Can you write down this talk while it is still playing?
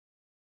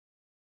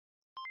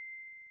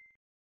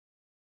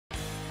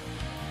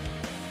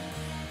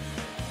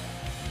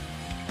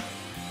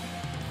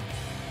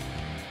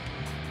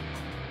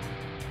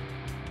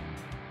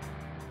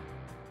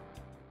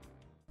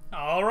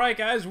Alright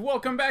guys,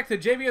 welcome back to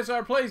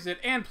JBSR Plays It,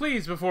 and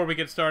please, before we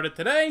get started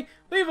today,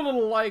 leave a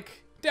little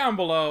like down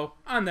below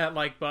on that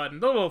like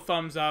button, the little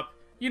thumbs up,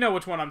 you know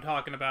which one I'm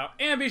talking about,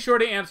 and be sure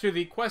to answer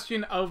the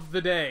question of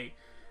the day.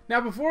 Now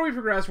before we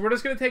progress, we're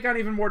just going to take on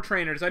even more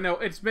trainers. I know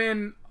it's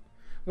been...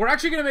 We're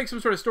actually going to make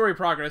some sort of story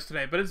progress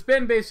today, but it's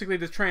been basically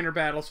this trainer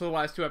battles for the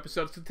last two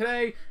episodes, so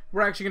today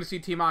we're actually going to see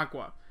Team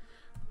Aqua.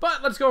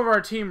 But let's go over our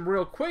team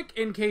real quick,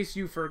 in case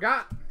you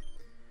forgot.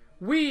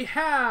 We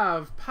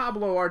have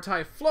Pablo, our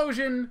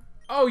Typhlosion.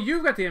 Oh,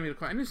 you've got the amulet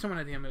coin. I knew someone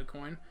had the amulet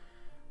coin.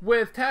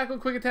 With Tackle,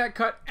 Quick Attack,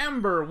 Cut,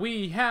 Ember,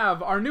 we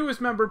have our newest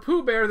member,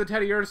 Pooh Bear, the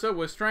Teddy Ursa,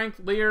 with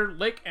Strength, Leer,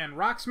 Lick, and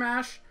Rock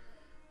Smash.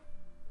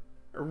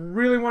 I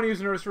really want to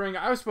use Nurse Ring.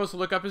 I was supposed to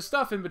look up his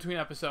stuff in between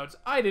episodes.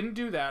 I didn't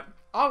do that.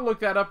 I'll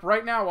look that up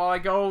right now while I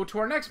go to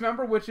our next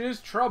member, which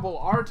is Trouble,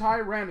 our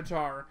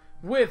Tyranitar,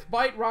 with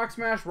Bite, Rock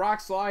Smash, Rock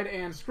Slide,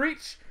 and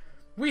Screech.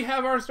 We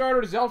have our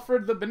starter,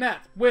 Zelfred the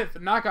Banette, with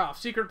Knockoff,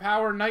 Secret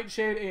Power,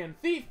 Nightshade, and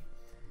Thief.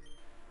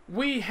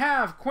 We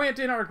have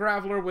Quentin, our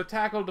Graveler, with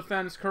Tackle,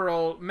 Defense,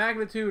 Curl,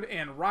 Magnitude,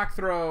 and Rock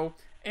Throw.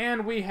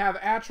 And we have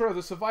Atra,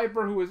 the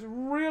Survivor, who is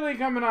really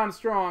coming on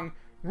strong,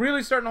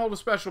 really starting to hold a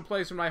special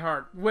place in my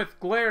heart, with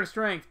Glare,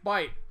 Strength,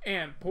 Bite,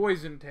 and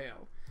Poison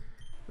Tail.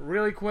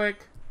 Really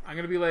quick, I'm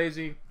going to be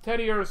lazy.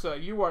 Teddy Ursa,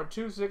 you are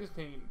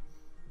 216.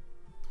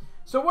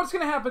 So what's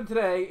going to happen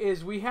today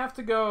is we have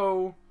to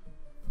go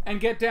and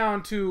get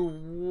down to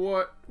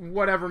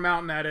whatever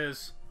mountain that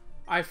is.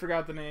 I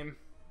forgot the name.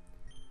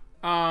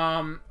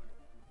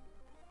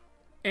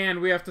 And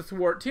we have to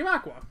thwart Team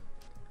Aqua.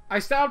 I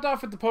stopped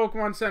off at the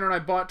Pokemon Center and I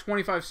bought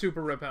 25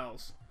 Super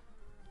Repels.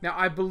 Now,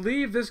 I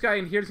believe this guy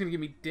in here is going to give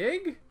me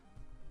Dig?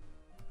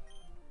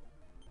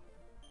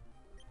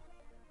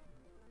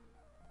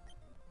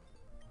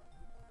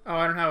 Oh,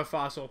 I don't have a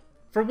fossil.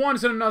 For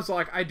once in a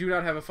Nuzlocke, I do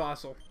not have a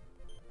fossil.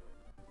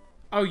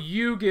 Oh,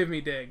 you give me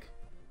Dig.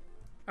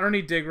 I don't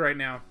need Dig right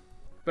now,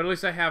 but at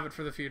least I have it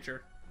for the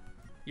future.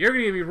 You're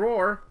gonna give me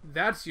Roar.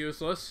 That's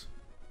useless.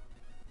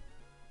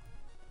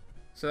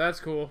 So that's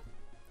cool.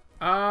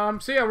 So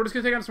yeah, we're just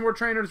gonna take on some more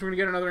trainers. We're gonna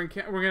get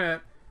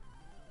another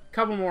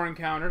couple more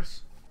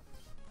encounters.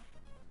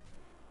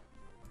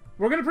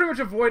 We're gonna pretty much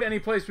avoid any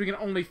place we can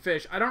only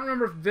fish. I don't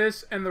remember if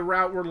this and the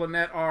route where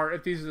Lynette are,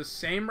 if these are the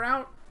same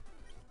route.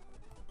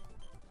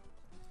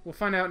 We'll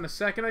find out in a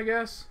second, I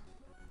guess.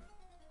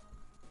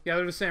 Yeah,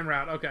 they're the same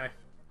route. Okay.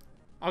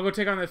 I'll go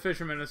take on that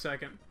fisherman in a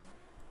second.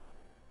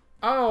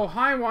 Oh,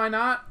 hi, why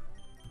not?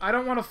 I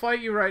don't want to fight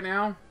you right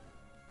now.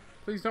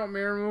 Please don't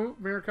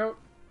mirror coat.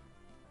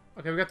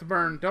 Okay, we got the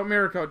burn. Don't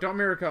mirror coat. Don't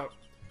mirror coat.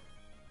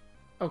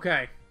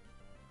 Okay.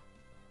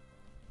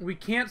 We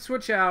can't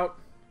switch out.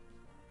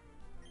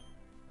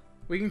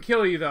 We can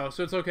kill you, though,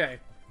 so it's okay.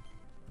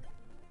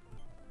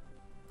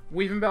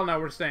 Weaving Bell, now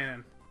we're staying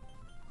in.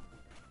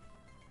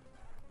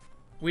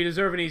 We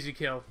deserve an easy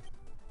kill.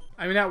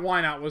 I mean, that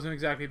why not wasn't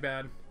exactly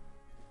bad.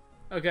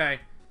 Okay,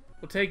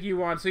 we'll take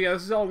you on. So yeah,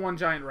 this is all one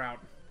giant route.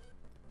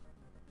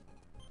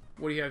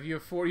 What do you have? You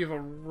have 4. You have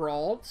a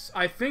Ralts.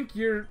 I think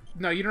you're...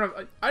 No, you don't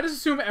have... I just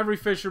assume every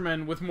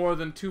fisherman with more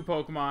than 2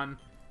 Pokemon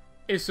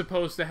is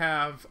supposed to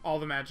have all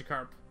the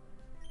Magikarp.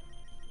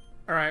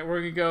 Alright,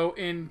 we're going to go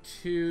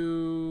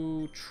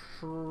into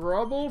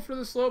Trouble for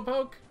the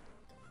Slowpoke.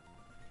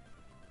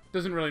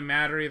 Doesn't really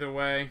matter either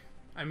way.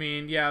 I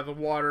mean, yeah, the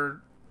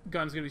water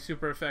gun's going to be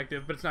super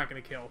effective, but it's not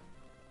going to kill.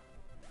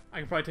 I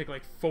can probably take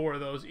like 4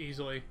 of those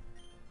easily.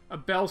 A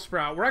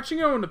Bellsprout. We're actually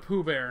going to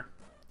Pooh Bear.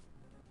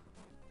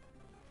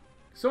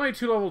 It's only a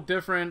 2-level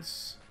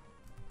difference.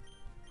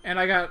 And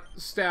I got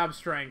Stab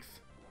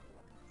Strength.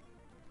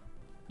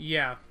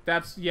 Yeah,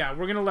 that's... Yeah,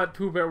 we're going to let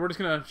Pooh Bear... We're just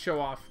going to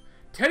show off.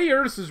 Teddy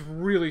Ursa is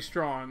really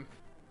strong.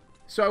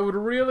 So I would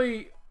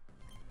really...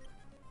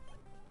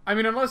 I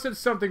mean, unless it's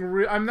something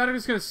real... I'm not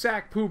just going to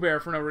sack Pooh Bear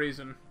for no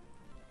reason.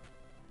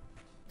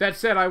 That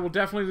said, I will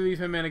definitely leave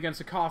him in against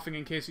a coughing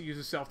in case it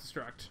uses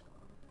self-destruct.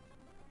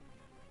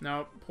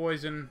 No,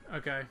 poison.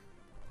 Okay.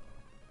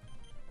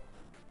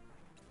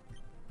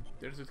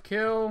 There's a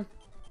kill.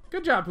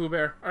 Good job, Pooh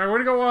Bear. Alright,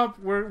 we're gonna go up.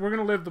 We're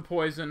gonna live the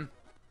poison.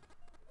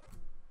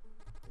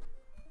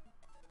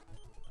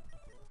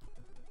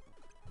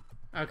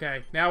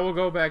 Okay, now we'll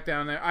go back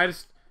down there.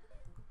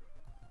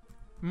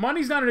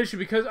 Money's not an issue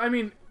because, I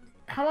mean,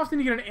 how often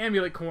do you get an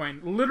amulet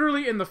coin?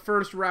 Literally in the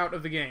first route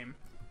of the game.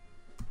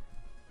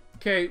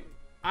 Okay,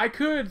 I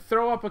could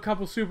throw up a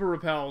couple Super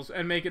Repels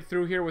and make it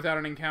through here without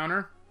an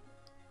encounter.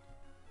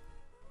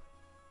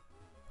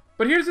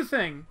 But here's the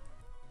thing.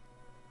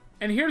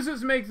 And here's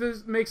what makes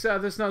this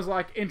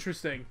Nuzlocke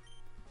interesting.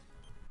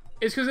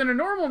 It's because in a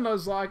normal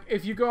Nuzlocke,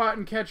 if you go out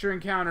and catch your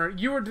encounter,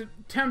 you are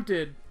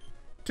tempted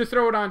to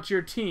throw it onto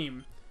your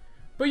team.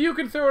 But you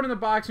can throw it in the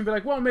box and be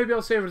like, well, maybe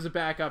I'll save it as a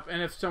backup,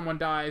 and if someone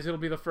dies, it'll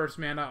be the first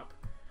man up.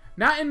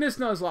 Not in this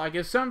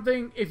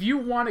Nuzlocke. If you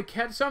want to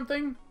catch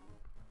something,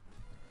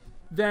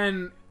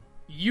 then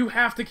you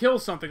have to kill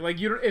something. Like,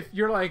 if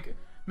you're like,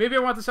 maybe I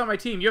want this on my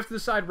team, you have to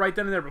decide right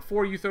then and there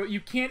before you throw... You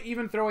can't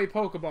even throw a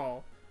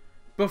Pokeball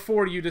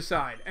before you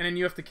decide, and then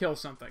you have to kill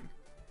something.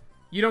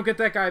 You don't get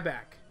that guy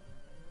back.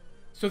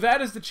 So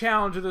that is the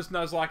challenge of this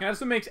Nuzlocke, and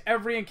that's what makes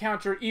every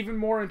encounter even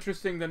more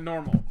interesting than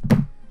normal.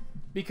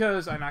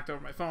 Because, I knocked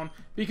over my phone,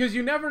 because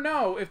you never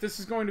know if this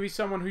is going to be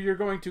someone who you're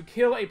going to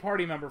kill a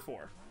party member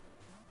for.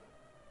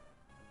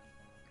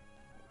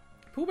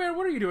 Pooh Bear,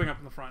 what are you doing up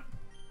in the front?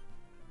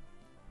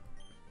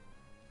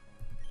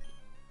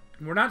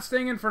 We're not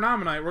staying in for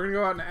Nominite, we're going to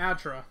go out in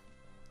Atra.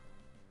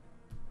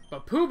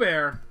 But Pooh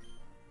Bear,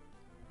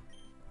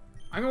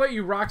 I'm going to let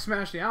you rock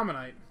smash the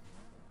Ammonite,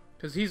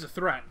 because he's a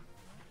threat.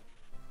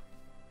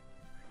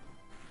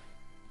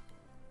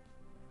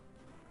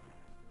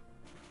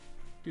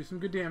 Do some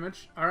good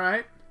damage.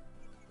 Alright.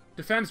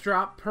 Defense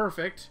drop.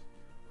 Perfect.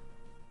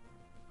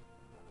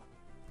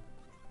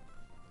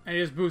 And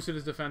he just boosted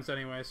his defense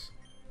anyways.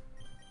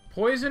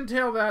 Poison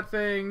tail that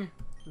thing.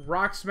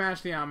 Rock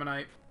smash the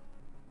Ammonite.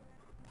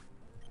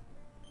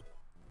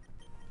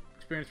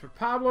 Experience for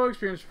Pablo.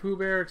 Experience for Pooh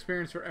Bear.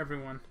 Experience for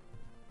everyone.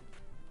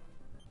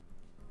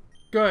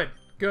 Good.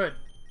 Good.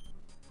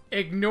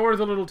 Ignore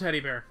the little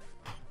teddy bear.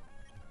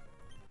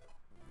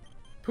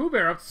 Pooh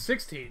Bear up to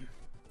 16.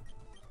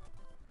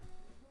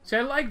 See,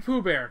 I like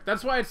Pooh Bear.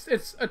 That's why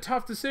it's a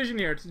tough decision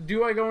here. It's,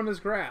 do I go in this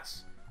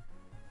grass?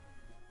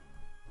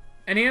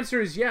 And the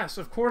answer is yes,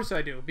 of course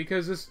I do.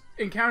 Because this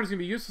encounter is going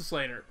to be useless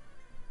later.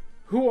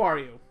 Who are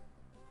you?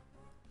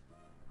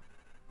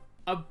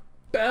 A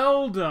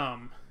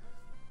Beldum.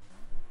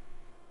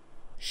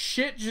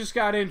 Shit just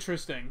got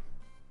interesting.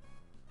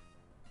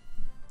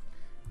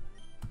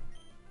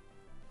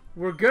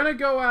 We're going to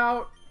go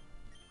out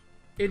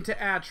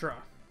into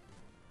Atra.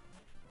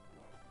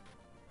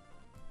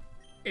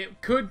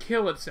 It could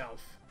kill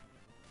itself.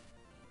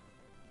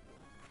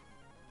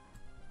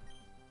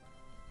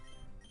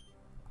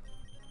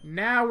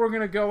 Now we're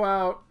going to go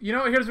out... You know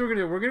what? Here's what we're going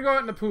to do. We're going to go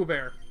out in the Pooh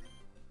Bear.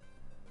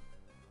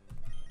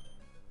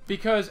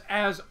 Because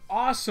as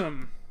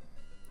awesome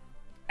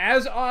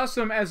as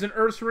an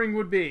Ursaring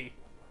would be,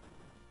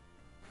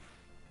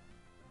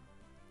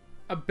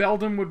 a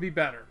Beldum would be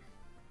better.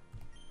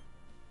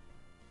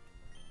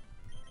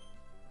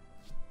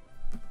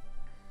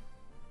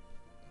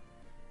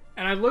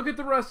 And I look at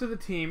the rest of the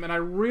team, and I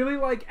really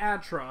like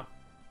Atra.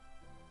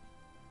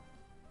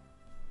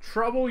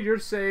 Trouble, you're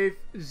safe.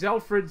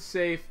 Zelfrid's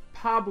safe.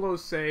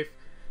 Pablo's safe.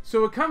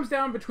 So it comes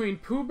down between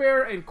Pooh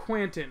Bear and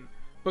Quentin.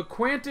 But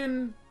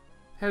Quentin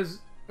has...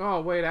 Oh,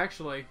 wait,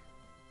 actually.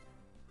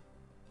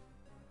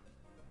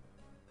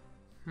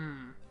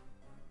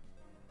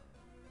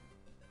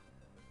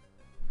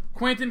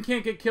 Quentin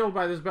can't get killed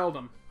by this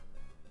Beldum.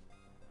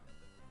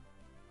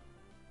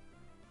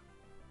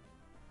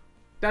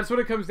 That's what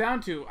it comes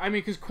down to. I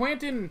mean, because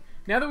Quentin,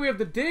 now that we have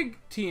the Dig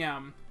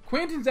TM,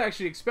 Quentin's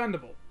actually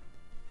expendable.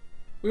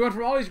 We went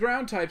from all these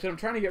ground types, and I'm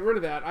trying to get rid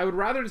of that. I would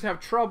rather just have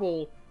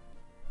Trouble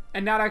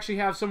and not actually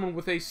have someone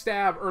with a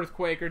Stab,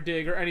 Earthquake, or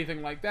Dig, or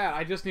anything like that.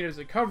 I just need it as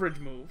a coverage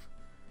move.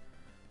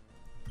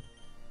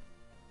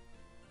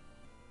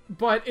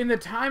 But in the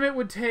time it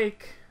would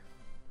take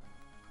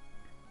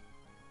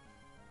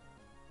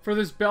for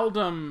this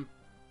Beldum...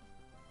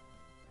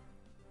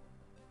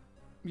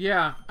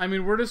 Yeah, I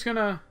mean, we're just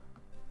gonna...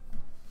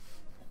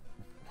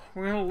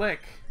 We're gonna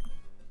lick.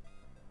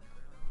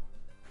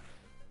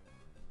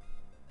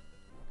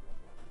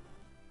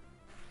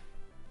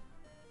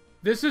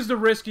 This is the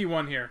risky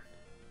one here.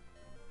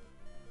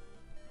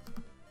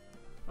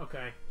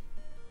 Okay.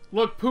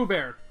 Look, Pooh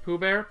Bear. Pooh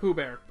Bear, Pooh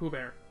Bear, Pooh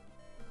Bear.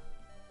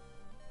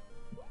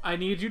 I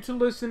need you to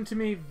listen to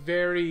me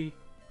very,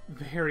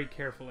 very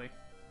carefully.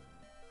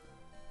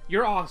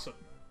 You're awesome.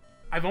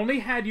 I've only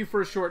had you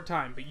for a short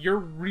time, but you're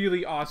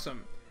really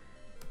awesome.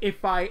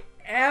 If I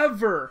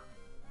ever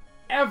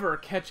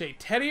catch a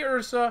Teddy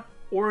Ursa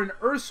or an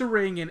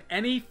Ursaring in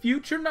any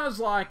future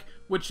Nuzlocke,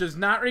 which does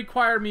not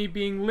require me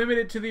being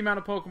limited to the amount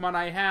of Pokemon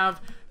I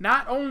have,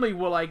 not only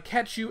will I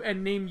catch you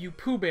and name you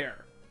Pooh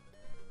Bear,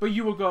 but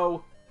you will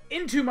go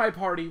into my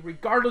party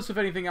regardless of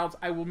anything else.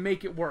 I will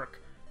make it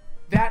work.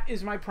 That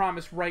is my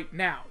promise right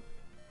now.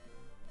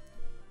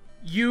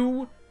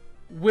 You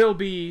will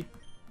be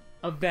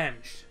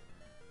avenged.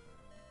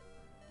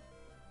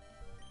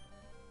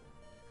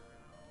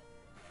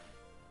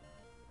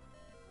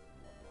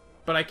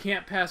 But I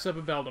can't pass up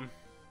a Beldum.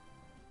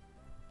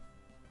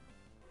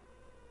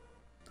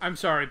 I'm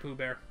sorry, Pooh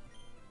Bear.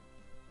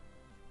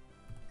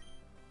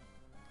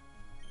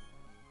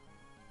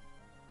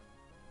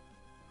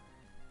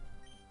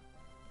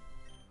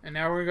 And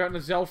now we're going to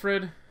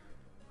Zelfrid.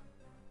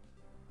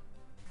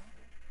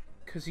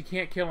 Because he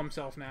can't kill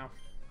himself now.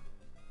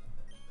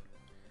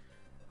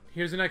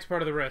 Here's the next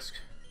part of the risk.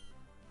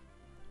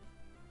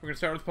 We're going to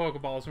start with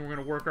Pokeballs, and we're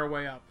going to work our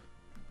way up.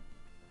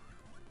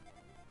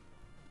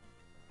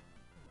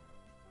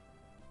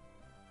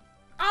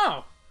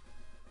 Oh!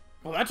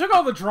 Well, that took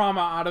all the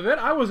drama out of it.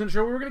 I wasn't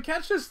sure we were going to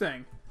catch this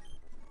thing.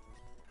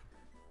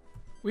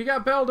 We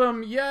got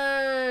Beldum.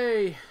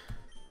 Yay!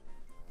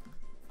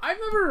 I've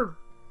never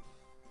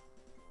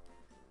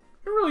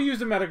really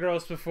used a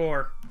Metagross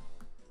before.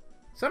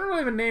 So I don't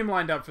really have a name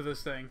lined up for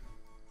this thing.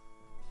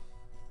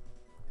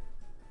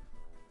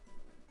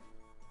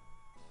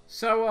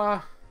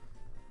 So,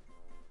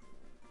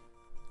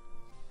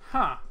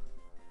 Huh.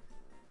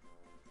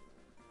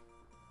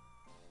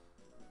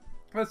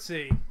 Let's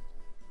see.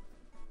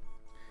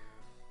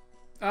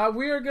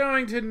 We are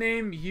going to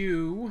name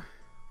you...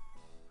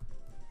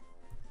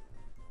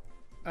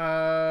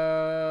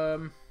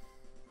 Oh.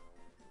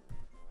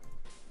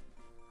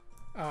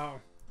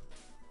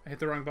 I hit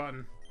the wrong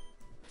button.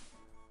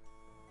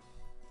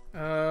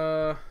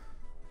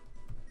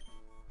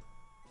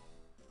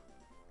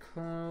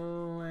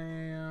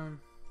 Clam...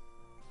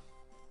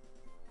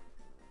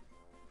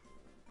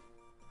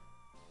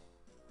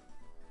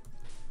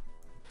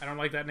 I don't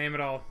like that name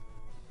at all.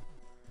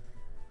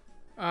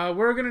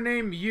 We're gonna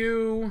name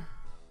you...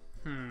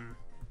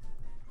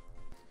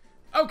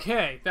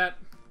 Okay, that...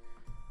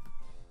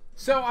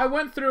 So, I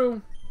went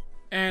through,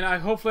 and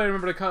hopefully I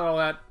remember to cut all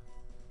that.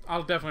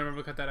 I'll definitely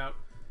remember to cut that out.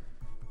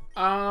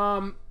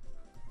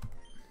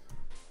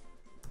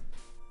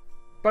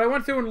 But I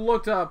went through and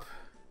looked up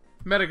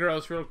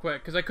Metagross real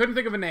quick, because I couldn't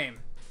think of a name.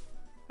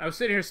 I was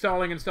sitting here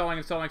stalling, so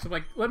I'm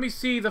like, let me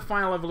see the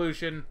final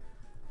evolution,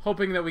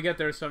 hoping that we get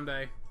there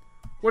someday.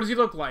 What does he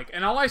look like?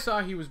 And all I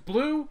saw, he was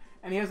blue,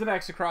 and he has an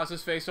X across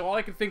his face, so all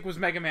I could think was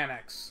Mega Man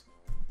X.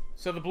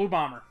 So the Blue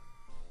Bomber.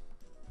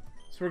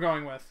 That's what we're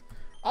going with.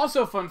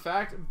 Also, fun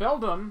fact,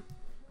 Beldum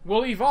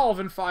will evolve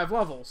in 5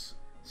 levels.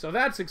 So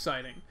that's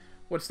exciting.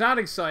 What's not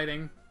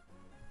exciting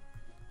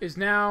is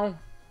now...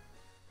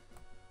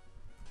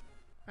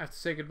 I have to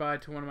say goodbye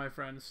to one of my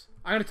friends.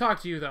 I'm going to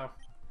talk to you, though.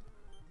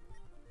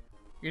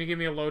 You're going to give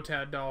me a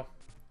Lotad doll.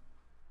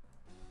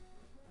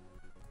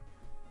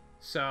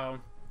 So,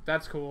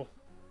 that's cool.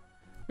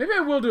 Maybe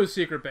I will do a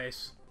secret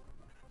base.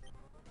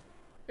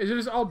 Is it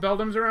just all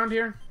Beldums around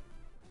here?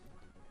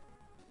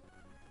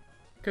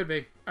 Could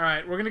be.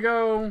 Alright, we're gonna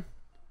go...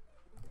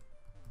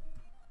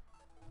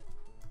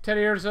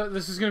 Teddy Ursa,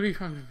 this is gonna be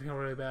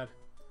really bad.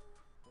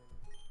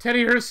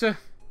 Teddy Ursa,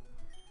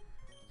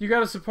 you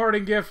got a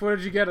supporting gift. What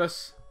did you get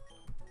us?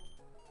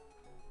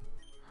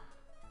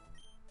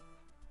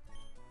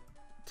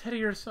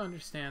 Teddy Ursa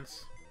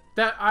understands.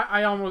 That,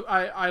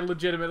 I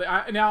legitimately...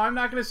 now, I'm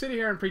not gonna sit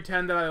here and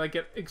pretend that I, like,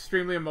 get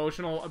extremely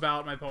emotional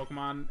about my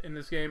Pokemon in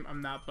this game.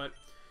 I'm not, but...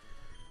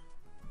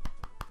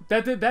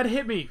 That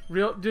hit me.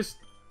 Just...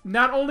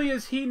 Not only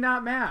is he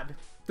not mad,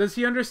 does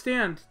he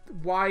understand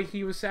why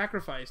he was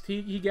sacrificed.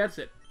 He gets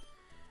it.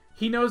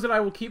 He knows that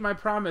I will keep my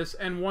promise,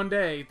 and one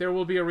day there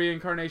will be a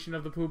reincarnation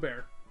of the Pooh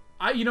Bear.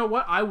 You know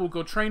what? I will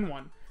go train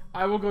one.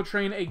 I will go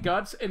train a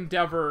Guts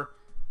Endeavor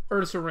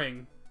Ursa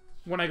Ring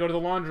when I go to the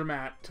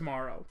laundromat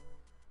tomorrow.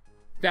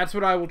 That's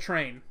what I will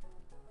train.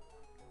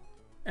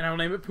 And I will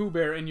name it Pooh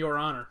Bear in your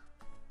honor.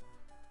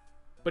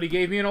 But he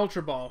gave me an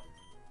Ultra Ball.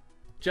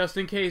 Just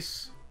in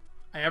case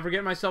I ever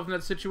get myself in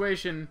that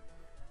situation...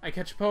 I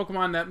catch a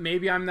Pokemon that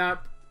maybe I'm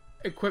not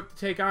equipped to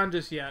take on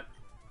just yet.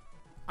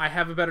 I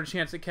have a better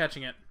chance at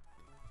catching it.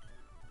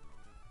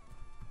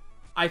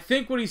 I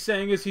think what he's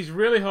saying is he's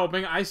really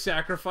hoping I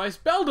sacrifice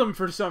Beldum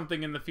for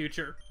something in the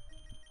future.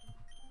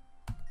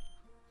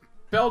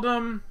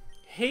 Beldum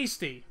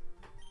Hasty.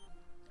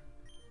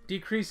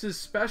 Decreases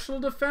special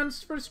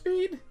defense for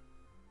speed?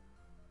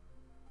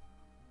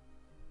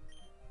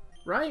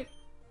 Right?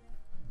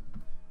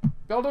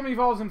 Beldum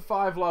evolves in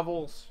 5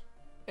 levels,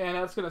 and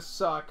that's gonna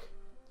suck.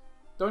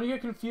 Don't you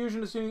get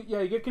confusion as soon as... Yeah,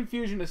 you get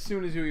confusion as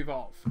soon as you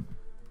evolve.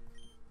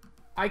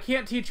 I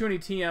can't teach you any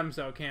TMs,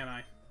 though, can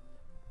I?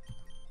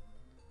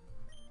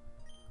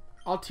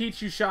 I'll teach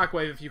you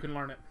Shockwave if you can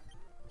learn it.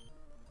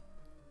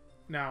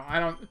 No, I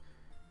don't...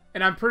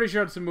 And I'm pretty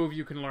sure it's a move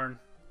you can learn.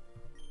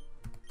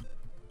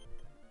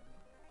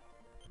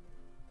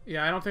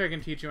 Yeah, I don't think I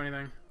can teach you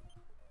anything.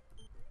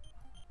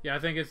 Yeah, I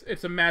think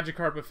it's a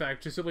Magikarp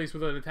effect, just at least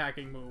with an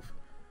attacking move.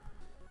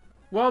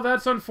 Well,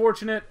 that's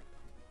unfortunate.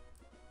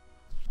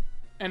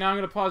 And now I'm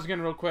going to pause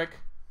again real quick.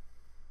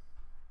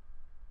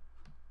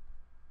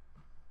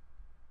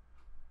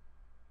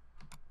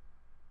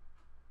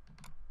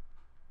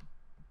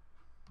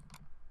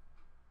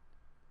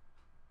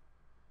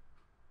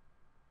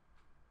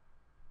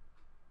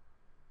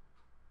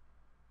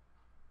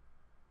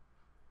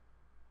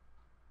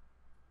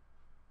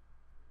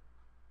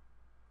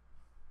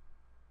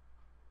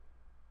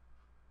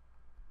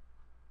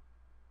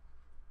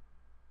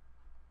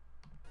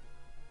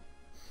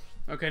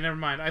 Okay, never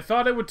mind. I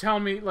thought it would tell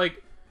me,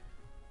 like,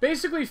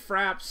 basically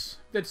Fraps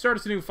that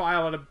starts a new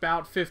file at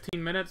about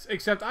 15 minutes,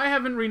 except I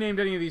haven't renamed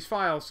any of these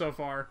files so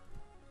far,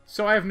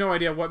 so I have no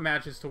idea what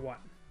matches to what.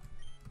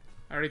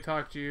 I already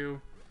talked to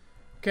you.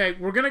 Okay,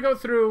 we're going to go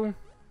through...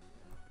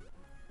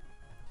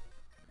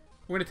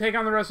 We're going to take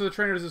on the rest of the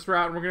trainers this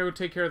route, and we're going to go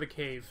take care of the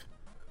cave.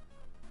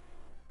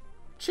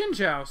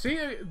 Chinchou. See,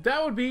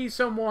 that would be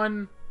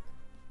someone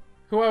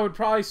who I would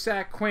probably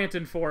sack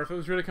Quantin for if it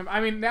was really...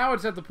 I mean, now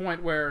it's at the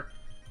point where...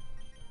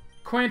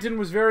 Quantin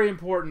was very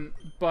important,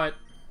 but...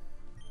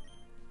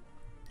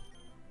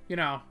 You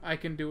know, I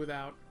can do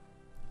without.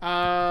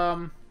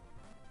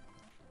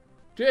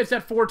 It's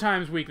at 4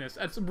 times weakness.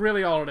 That's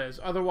really all it is.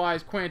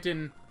 Otherwise,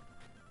 Quantin...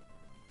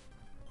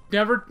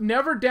 Never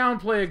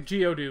downplay a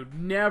Geodude.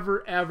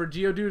 Never, ever.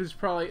 Geodude is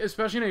probably,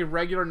 especially in a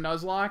regular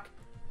Nuzlocke,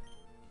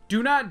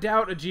 Do not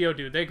doubt a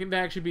Geodude. They can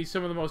actually be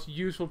some of the most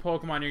useful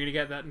Pokemon you're going to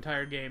get that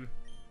entire game.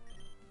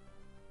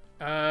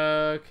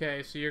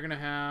 Okay, so you're going to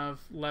have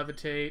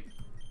Levitate.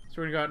 So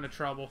we're going to go out into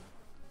trouble.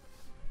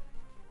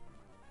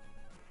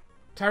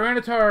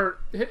 Tyranitar,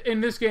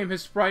 in this game,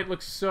 his sprite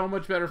looks so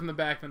much better from the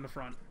back than the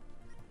front.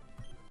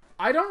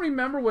 I don't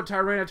remember what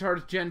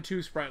Tyranitar's Gen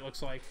 2 sprite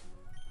looks like.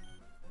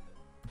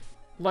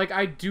 Like,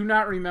 I do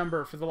not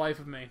remember for the life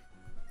of me.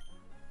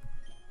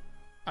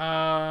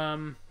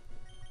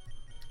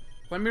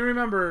 Let me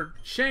remember.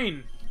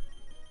 Shane,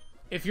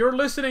 if you're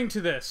listening to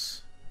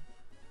this,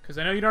 because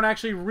I know you don't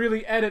actually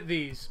really edit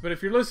these, but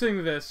if you're listening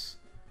to this,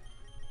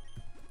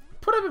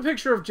 put up a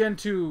picture of Gen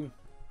 2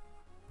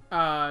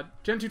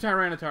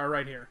 Tyranitar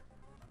right here.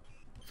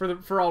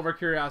 For all of our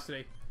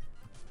curiosity.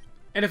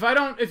 And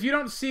if you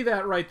don't see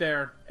that right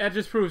there, it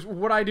just proves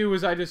what I do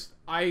is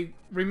I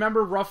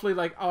remember roughly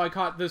like, oh, I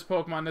caught this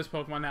Pokemon, that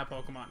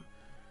Pokemon.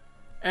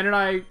 And then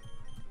I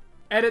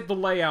edit the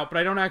layout, but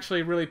I don't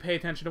actually really pay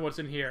attention to what's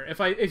in here.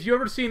 If you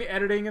ever seen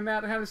editing and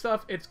that kind of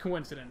stuff, it's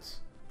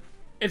coincidence.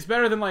 It's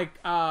better than like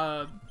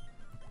Dragon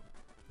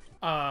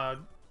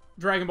Ball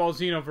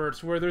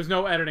Xenoverse, where there's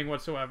no editing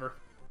whatsoever.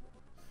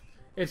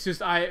 It's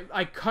just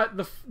I cut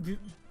the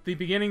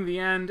beginning, the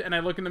end, and I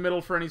look in the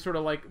middle for any sort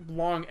of like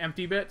long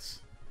empty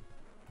bits.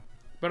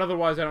 But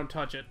otherwise, I don't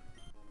touch it.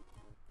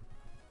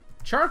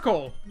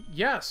 Charcoal,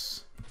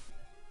 yes.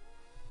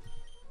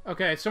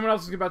 Okay, someone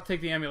else is about to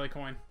take the Amulet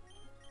coin.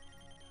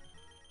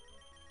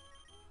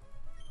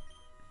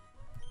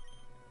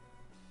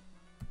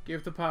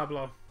 Give to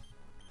Pablo.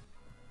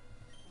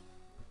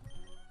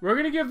 We're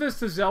gonna give this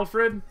to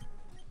Zelfrid.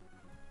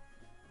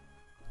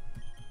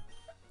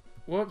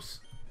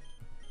 Whoops.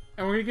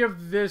 And we're gonna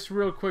give this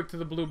real quick to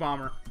the Blue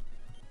Bomber.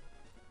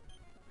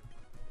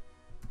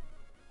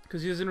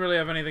 Because he doesn't really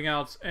have anything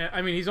else.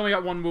 I mean, he's only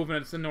got one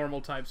movement. It's the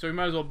normal type. So we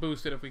might as well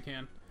boost it if we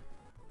can.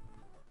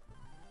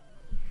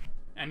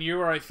 And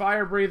you are a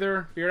fire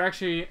breather. You're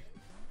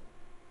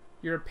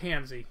a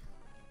pansy.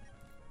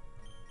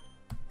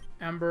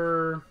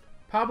 Ember.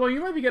 Pablo,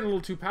 you might be getting a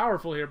little too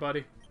powerful here,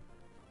 buddy.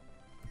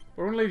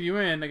 We're going to leave you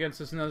in against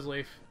this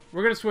Nuzleaf.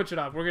 We're going to switch it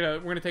up. We're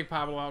gonna take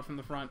Pablo out from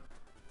the front.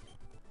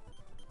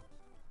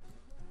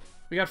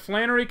 We got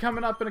Flannery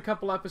coming up in a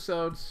couple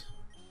episodes.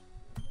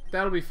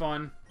 That'll be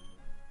fun.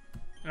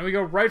 And we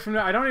go right from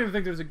there. I don't even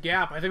think there's a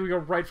gap. I think we go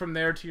right from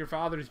there to your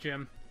father's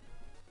gym.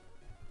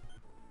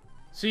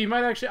 So you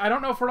might actually... I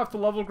don't know if we're off the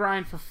level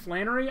grind for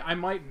Flannery. I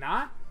might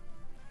not.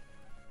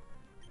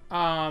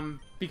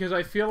 Because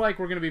I feel like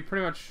we're going to be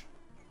pretty much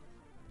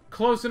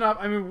close enough.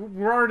 I mean,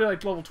 we're already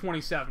like level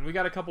 27. We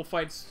got a couple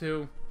fights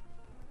too.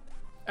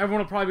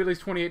 Everyone will probably be at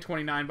least 28,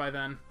 29 by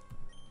then.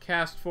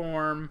 Cast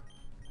form.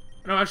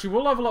 No, actually,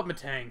 we'll level up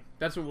Metang.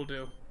 That's what we'll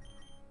do.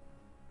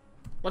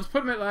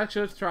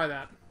 Actually, let's try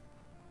that.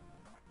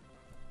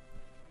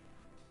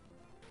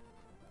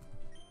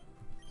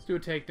 Let's do a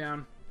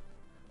takedown.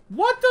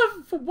 Why?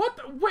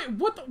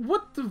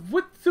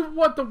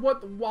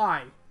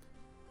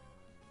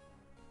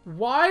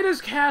 Why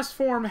does Cast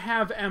Form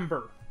have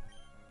Ember?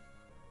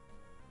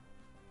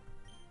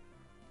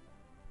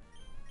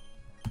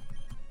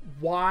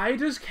 Why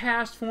does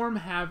Cast Form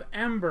have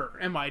Ember?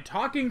 Am I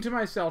talking to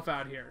myself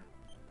out here?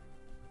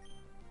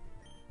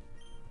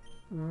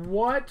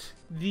 What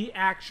the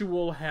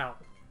actual hell?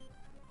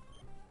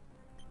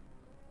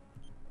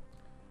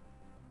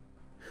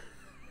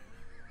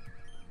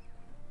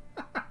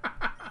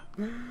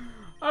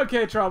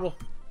 Okay, Trouble.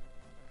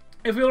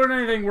 If we learn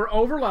anything, we're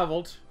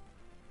over-leveled.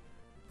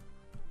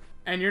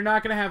 And you're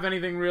not going to have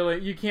anything really...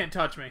 You can't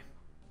touch me.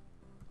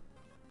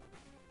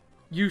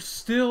 You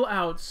still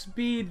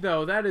outspeed,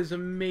 though. That is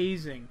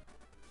amazing.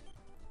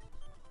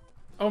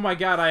 Oh my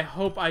god, I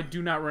hope I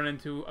do not run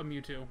into a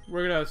Mewtwo.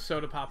 We're going to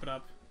Soda Pop it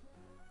up.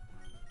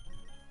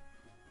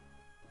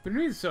 We don't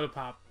need Soda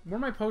Pop. Where are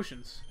my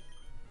potions?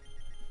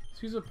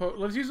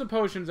 Let's use the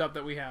potions up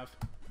that we have.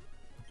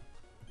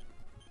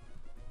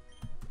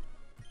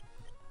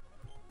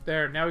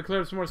 There, now we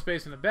cleared up some more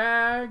space in the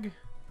bag.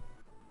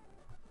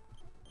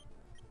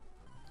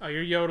 Oh,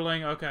 you're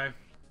yodeling? Okay.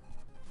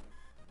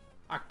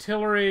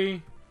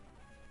 Octillery.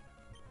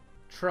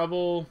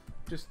 Trouble.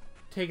 Just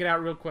take it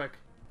out real quick.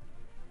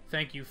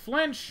 Thank you,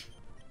 Flinch.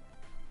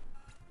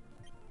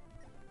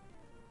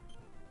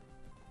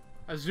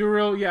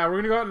 Azurill. Yeah, we're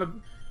gonna go out in the...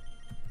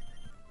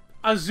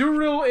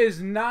 Azurill is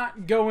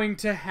not going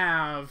to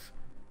have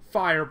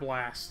Fire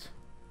Blast.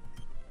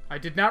 I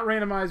did not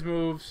randomize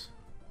moves.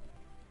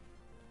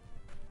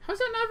 How's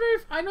that not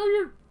very... I know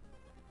you're...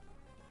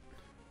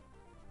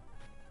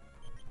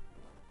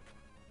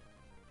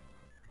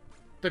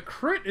 The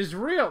crit is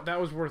real. That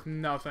was worth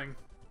nothing.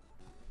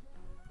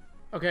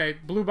 Okay,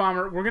 Blue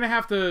Bomber. We're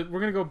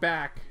gonna go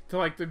back to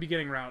like the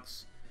beginning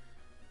routes.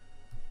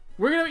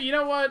 You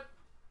know what?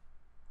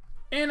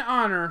 In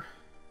honor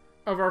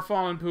of our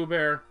fallen Pooh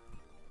Bear,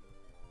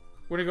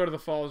 we're gonna go to the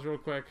falls real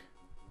quick.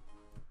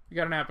 We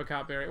got an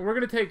apricot berry. We're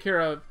gonna take care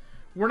of...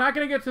 We're not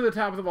gonna get to the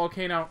top of the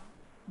volcano.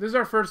 This is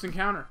our first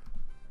encounter.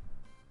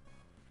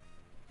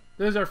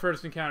 It's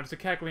a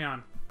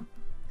Kecleon.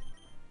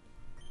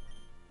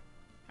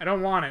 I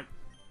don't want it.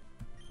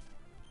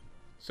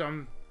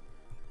 So,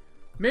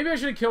 maybe I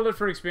should have killed it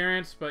for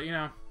experience, but, you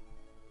know.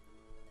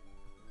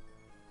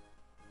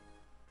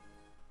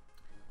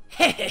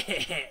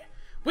 Hehehehe.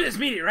 With this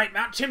meteorite,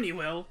 Mount Chimney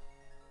will.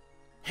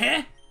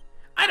 Huh?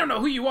 I don't know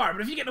who you are,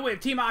 but if you get in the way of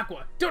Team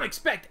Aqua, don't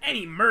expect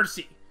any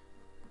mercy.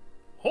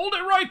 Hold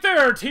it right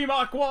there, Team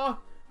Aqua!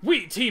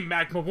 We, Team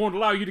Magma, won't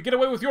allow you to get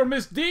away with your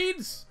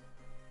misdeeds!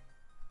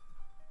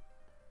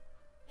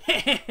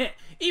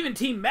 Even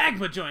Team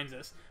Magma joins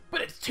us,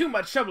 but it's too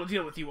much trouble to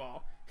deal with you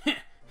all.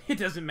 It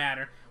doesn't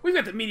matter. We've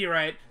got the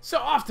meteorite, so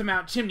off to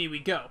Mount Chimney we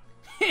go.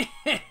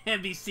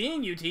 Be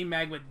seeing you, Team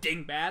Magma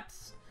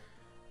dingbats.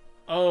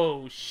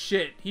 Oh,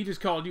 shit. He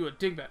just called you a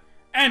dingbat.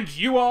 And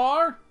you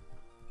are?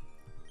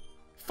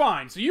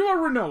 Fine, so you are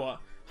Renoa.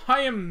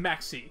 I am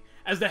Maxi.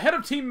 As the head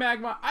of Team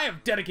Magma, I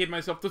have dedicated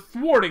myself to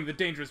thwarting the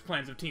dangerous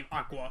plans of Team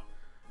Aqua.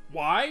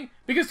 Why?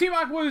 Because Team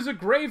Aqua is a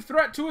grave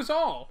threat to us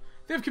all.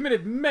 They have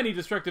committed many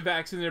destructive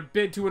acts in their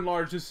bid to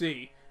enlarge the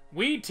sea.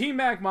 We, Team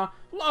Magma,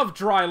 love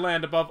dry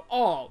land above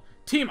all.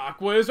 Team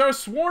Aqua is our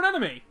sworn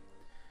enemy.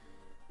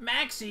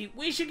 Maxi,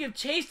 we should give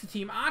chase to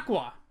Team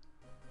Aqua.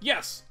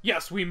 Yes,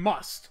 yes, we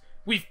must.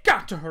 We've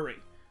got to hurry.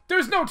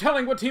 There's no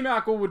telling what Team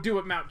Aqua would do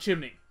at Mount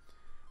Chimney.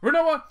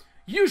 Renoa,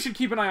 you should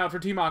keep an eye out for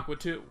Team Aqua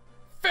too.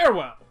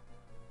 Farewell.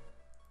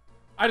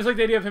 I just like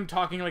the idea of him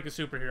talking like a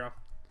superhero.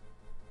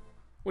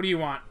 What do you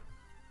want?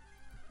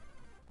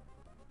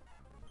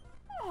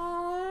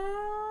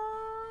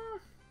 Aww.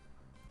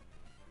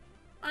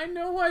 I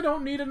know I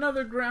don't need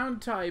another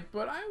ground type,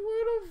 but I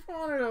would have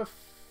wanted a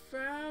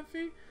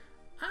Faffy.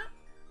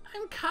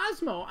 I'm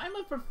Cosmo. I'm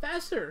a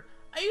professor.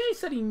 I usually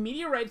study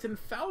meteorites in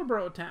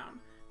Fowlborough Town.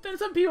 Then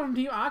some people from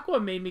Team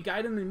Aqua made me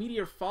guide in the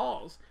meteor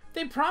falls.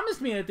 They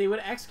promised me that they would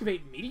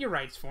excavate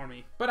meteorites for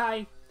me,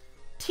 but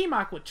Team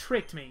Aqua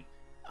tricked me.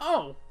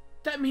 Oh,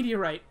 that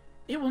meteorite.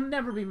 It will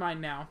never be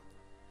mine now.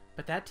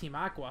 But that Team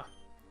Aqua,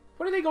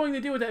 what are they going to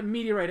do with that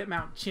meteorite at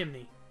Mount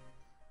Chimney?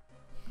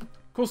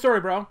 Cool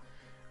story, bro.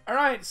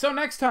 Alright, so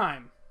next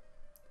time,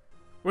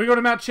 we're going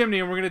to go to Mount Chimney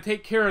and we're going to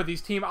take care of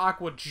these Team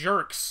Aqua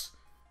jerks.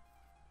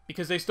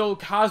 Because they stole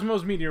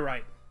Cosmo's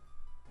meteorite.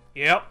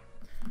 Yep.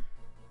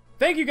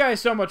 Thank you guys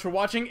so much for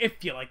watching.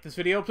 If you like this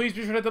video, please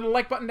be sure to hit the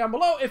like button down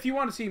below. If you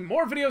want to see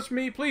more videos from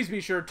me, please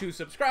be sure to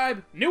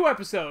subscribe. New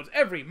episodes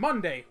every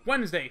Monday,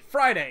 Wednesday,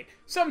 Friday.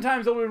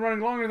 Sometimes they'll be running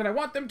longer than I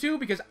want them to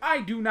because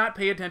I do not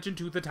pay attention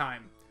to the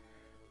time.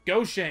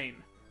 Go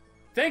Shane.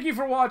 Thank you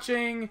for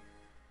watching.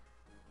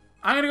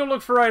 I'm going to go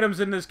look for items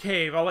in this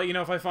cave. I'll let you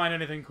know if I find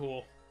anything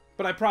cool.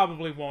 But I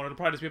probably won't. It'll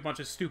probably just be a bunch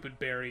of stupid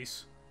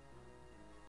berries.